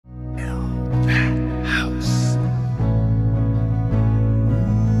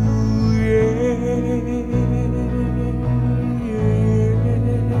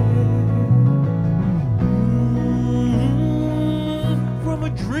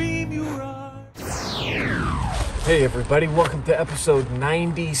dream you rise. Hey everybody, welcome to episode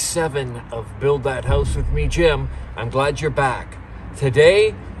 97 of Build That House with me, Jim. I'm glad you're back.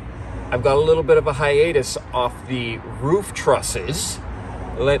 Today, I've got a little bit of a hiatus off the roof trusses.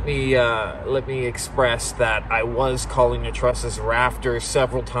 Let me express that I was calling the trusses rafters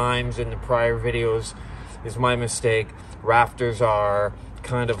several times in the prior videos. Is my mistake. Rafters are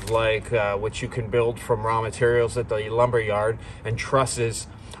kind of like what you can build from raw materials at the lumber yard, and trusses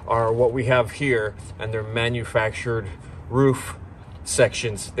are what we have here, and they're manufactured roof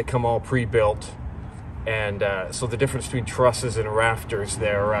sections that come all pre-built. And so the difference between trusses and rafters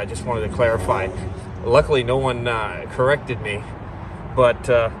there, I just wanted to clarify. Luckily no one corrected me, but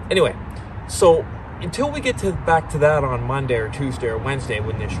anyway, so until we get back to that on Monday or Tuesday or Wednesday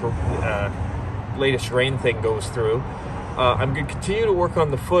when this latest rain thing goes through, I'm going to continue to work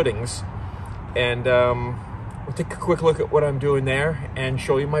on the footings, and we'll take a quick look at what I'm doing there and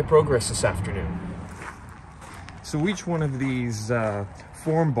show you my progress this afternoon. So each one of these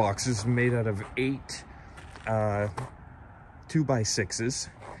form boxes is made out of 8 2x6s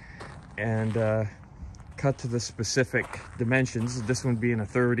and cut to the specific dimensions. This one being a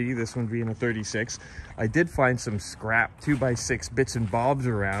 30, this one being a 36. I did find some scrap 2x6 bits and bobs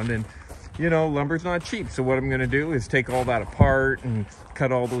around, and you know, lumber's not cheap. So what I'm going to do is take all that apart and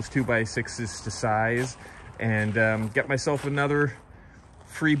cut all those 2x6s to size and get myself another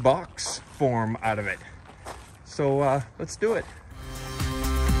free box form out of it. So let's do it.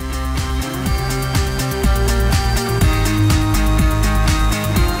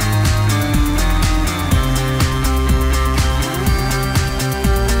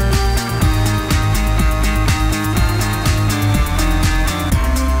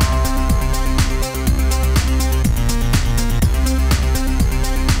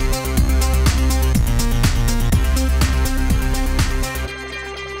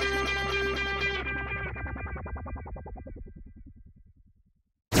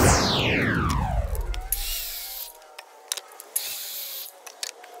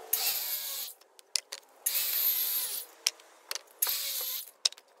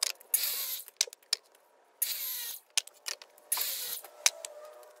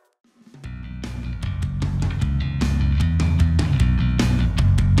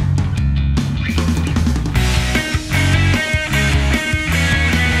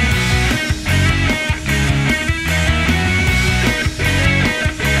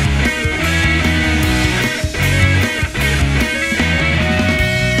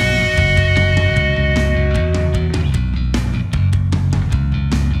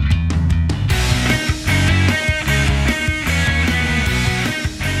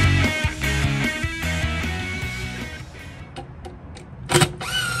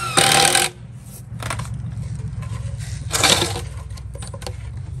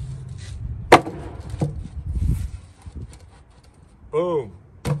 Boom.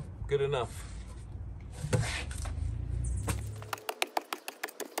 Good enough.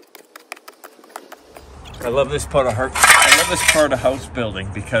 I love this part of house building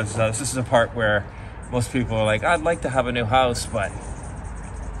because this is a part where most people are like, I'd like to have a new house, but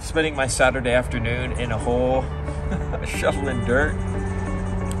spending my Saturday afternoon in a hole shoveling dirt,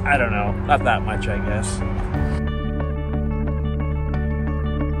 I don't know, not that much, I guess.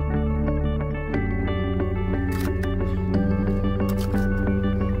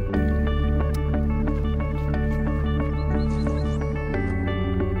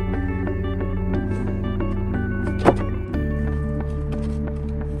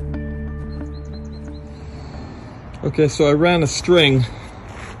 Okay, so I ran a string. You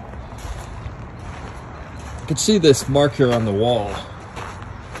can see this mark here on the wall.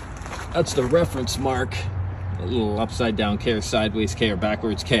 That's the reference mark. A little upside down K or sideways K or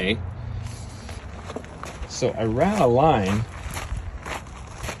backwards K. So I ran a line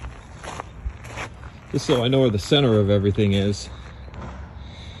just so I know where the center of everything is.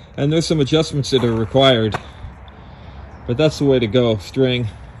 And there's some adjustments that are required, but that's the way to go, string.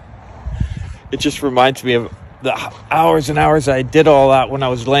 It just reminds me of the hours and hours I did all that when I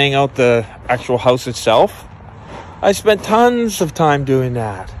was laying out the actual house itself. I spent tons of time doing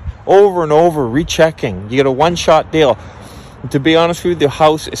that, over and over, rechecking. You get a one-shot deal. And to be honest with you, the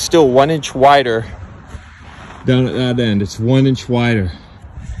house is still 1 inch wider down at that end. It's 1 inch wider.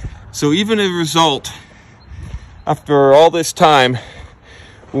 So even as a result, after all this time,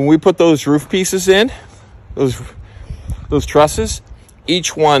 when we put those roof pieces in, those trusses,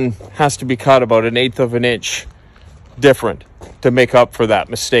 each one has to be cut about 1/8 of an inch different to make up for that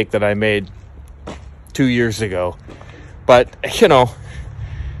mistake that I made 2 years ago. But, you know,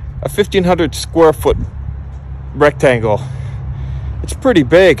 a 1,500 square foot rectangle It's pretty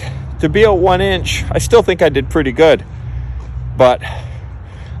big. To be at 1 inch, I still think I did pretty good. But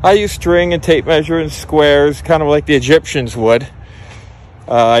I use string and tape measure and squares, kind of like the Egyptians would.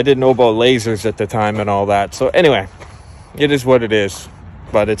 I didn't know about lasers at the time and all that. So anyway, it is what it is.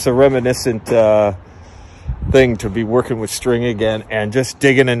 But it's a reminiscent thing to be working with string again and just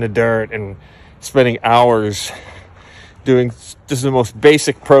digging in the dirt and spending hours doing just the most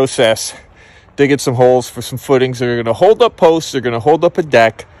basic process, digging some holes for some footings that are going to hold up posts, they're going to hold up a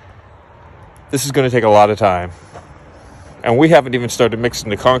deck. This is going to take a lot of time. And we haven't even started mixing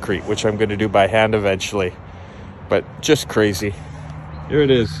the concrete, which I'm going to do by hand eventually. But just crazy. Here it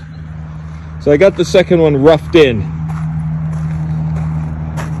is. So I got the second one roughed in.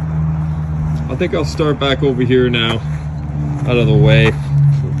 I think I'll start back over here now, out of the way.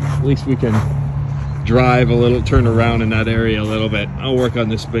 At least we can drive a little, turn around in that area a little bit. I'll work on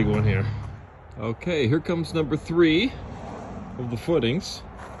this big one here. Okay, here comes number 3 of the footings.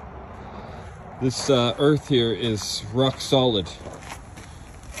 This earth here is rock solid.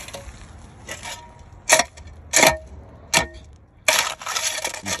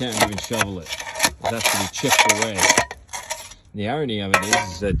 You can't even shovel it. It has to be chipped away. And the irony of it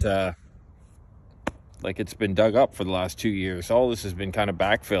is that like it's been dug up for the last 2 years. All this has been kind of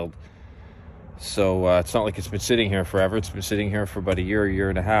backfilled. So it's not like it's been sitting here forever. It's been sitting here for about a year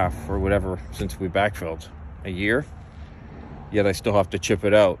and a half, or whatever, since we backfilled. A year? Yet I still have to chip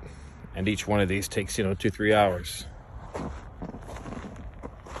it out. And each one of these takes, 2-3 hours.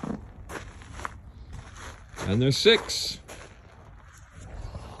 And there's 6.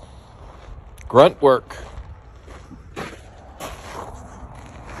 Grunt work.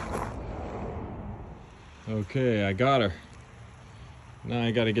 Okay, I got her. Now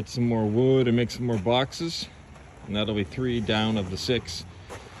I got to get some more wood and make some more boxes. And that'll be 3 down of the 6.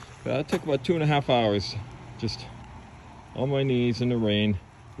 But that took about 2.5 hours. Just on my knees in the rain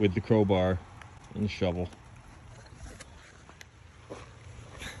with the crowbar and the shovel.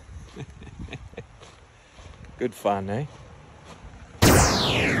 Good fun, eh?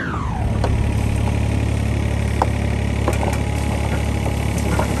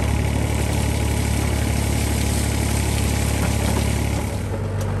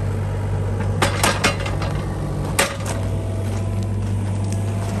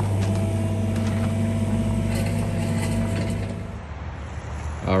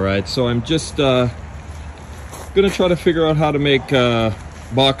 Alright, so I'm just gonna try to figure out how to make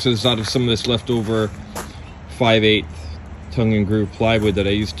boxes out of some of this leftover 5/8 tongue and groove plywood that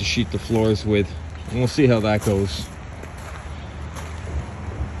I used to sheet the floors with, and we'll see how that goes,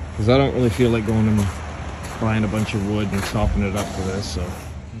 because I don't really feel like going and buying a bunch of wood and chopping it up for this. So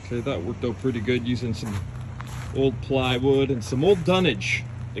okay, that worked out pretty good, using some old plywood and some old dunnage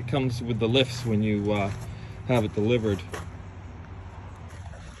that comes with the lifts when you have it delivered.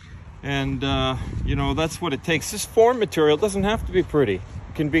 And that's what it takes. This form material doesn't have to be pretty.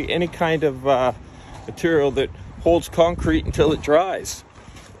 It can be any kind of material that holds concrete until it dries.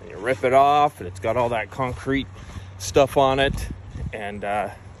 And you rip it off and it's got all that concrete stuff on it, and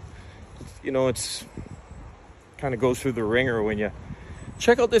it's kind of goes through the ringer when you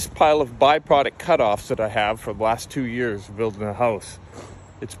check out this pile of byproduct cutoffs that I have for the last 2 years of building a house.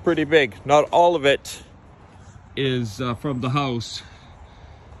 It's pretty big. Not all of it is from the house.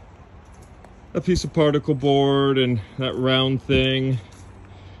 A piece of particle board and that round thing,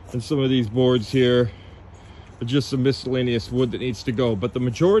 and some of these boards here are just some miscellaneous wood that needs to go. But the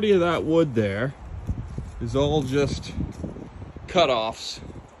majority of that wood there is all just cut-offs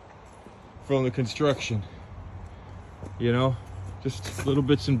from the construction. Just little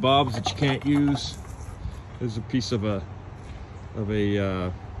bits and bobs that you can't use. There's a piece of a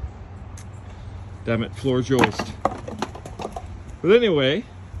damn it, floor joist. But anyway,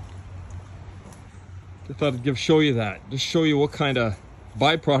 I thought I'd show you that. Just show you what kind of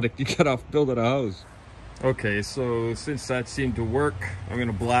byproduct you get off building a house. Okay, so since that seemed to work, I'm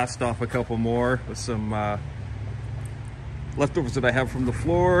gonna blast off a couple more with some leftovers that I have from the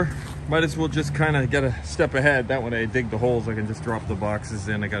floor. Might as well just kind of get a step ahead. That when I dig the holes, I can just drop the boxes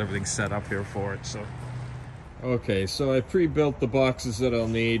in. I got everything set up here for it. So okay, so I pre-built the boxes that I'll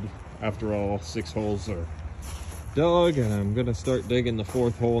need after all 6 holes are dug, and I'm gonna start digging the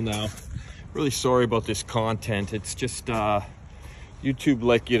 4th hole now. Really sorry about this content. It's just YouTube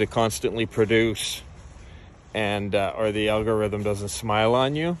like you to constantly produce, and or the algorithm doesn't smile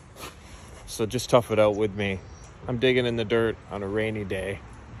on you. So just tough it out with me. I'm digging in the dirt on a rainy day,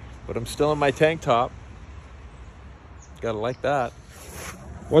 but I'm still in my tank top. Gotta like that.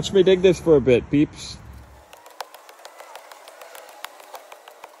 Watch me dig this for a bit, peeps.